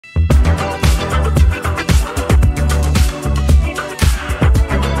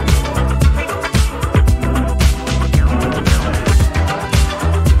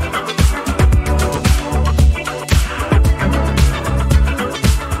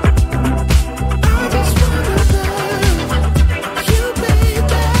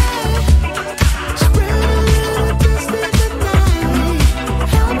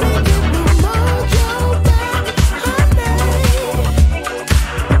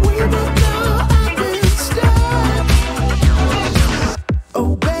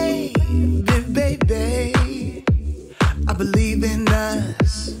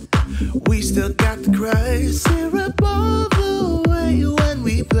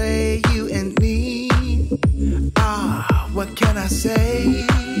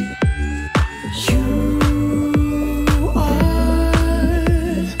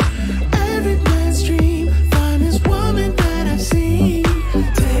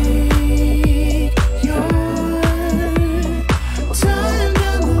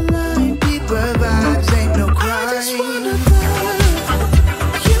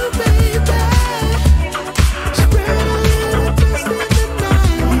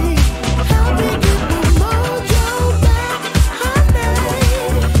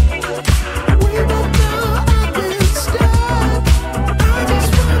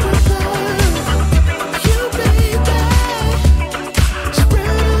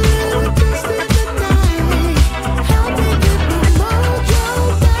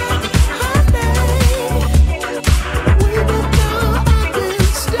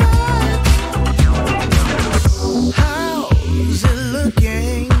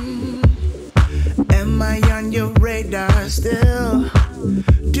still,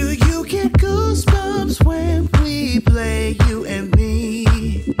 do you get goosebumps when we play you and me?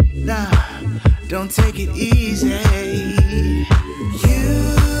 Nah, don't take it easy.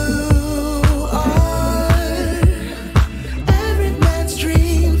 You are every man's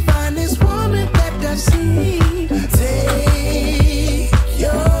dream. Find this woman that does see. Take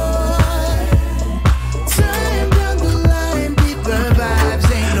your time down the line. Beat the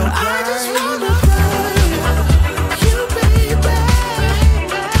vibes, ain't no crime. I just wanna love you, baby.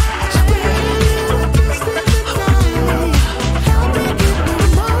 Spread a little distance tonight. Help me get the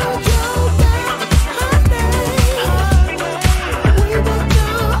mojo back, honey. We both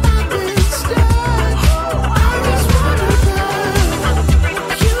know I've been stuck. I just wanna love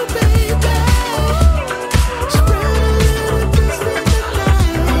you, baby. Spread a little distance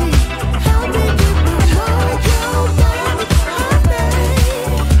tonight. Help me get the mojo back, honey.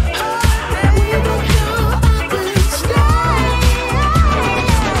 We both know I've been stuck.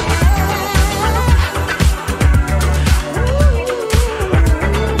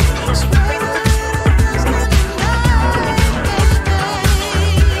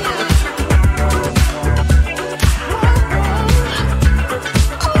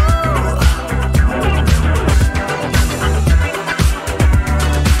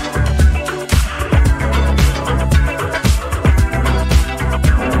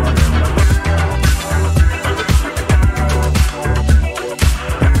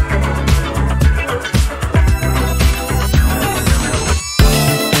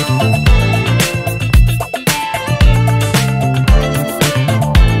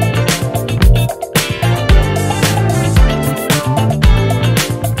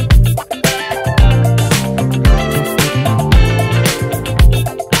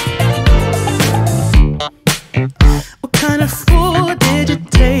 What kind of fool did you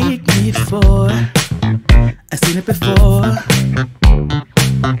take me for? I've seen it before.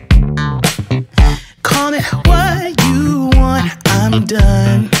 Call it what you want, I'm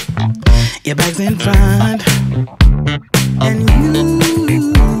done. Your bag's in front, and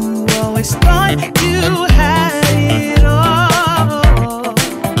you always thought you had it all.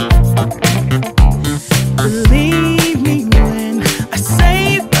 Believe me when I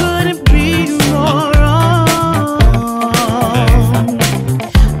say it couldn't be more wrong.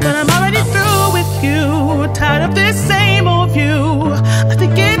 But I'm already through with you, tired of this same old view. I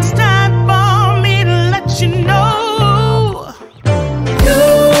think it's time for me to let you know.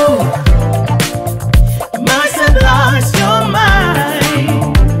 You must have lost your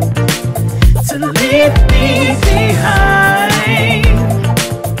mind to leave me behind.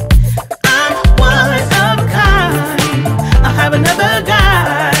 I'm one of a kind. I'll have another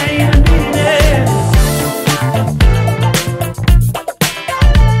guy in a minute.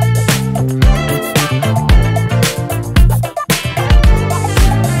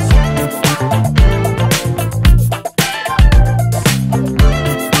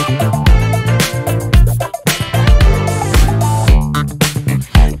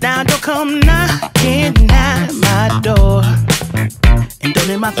 Now don't come knocking at my door and don't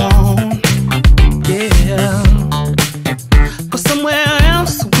hit my phone. Yeah, go somewhere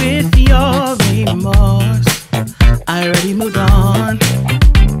else with your remorse. I already moved on.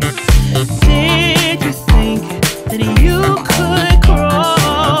 Did you think that you could cross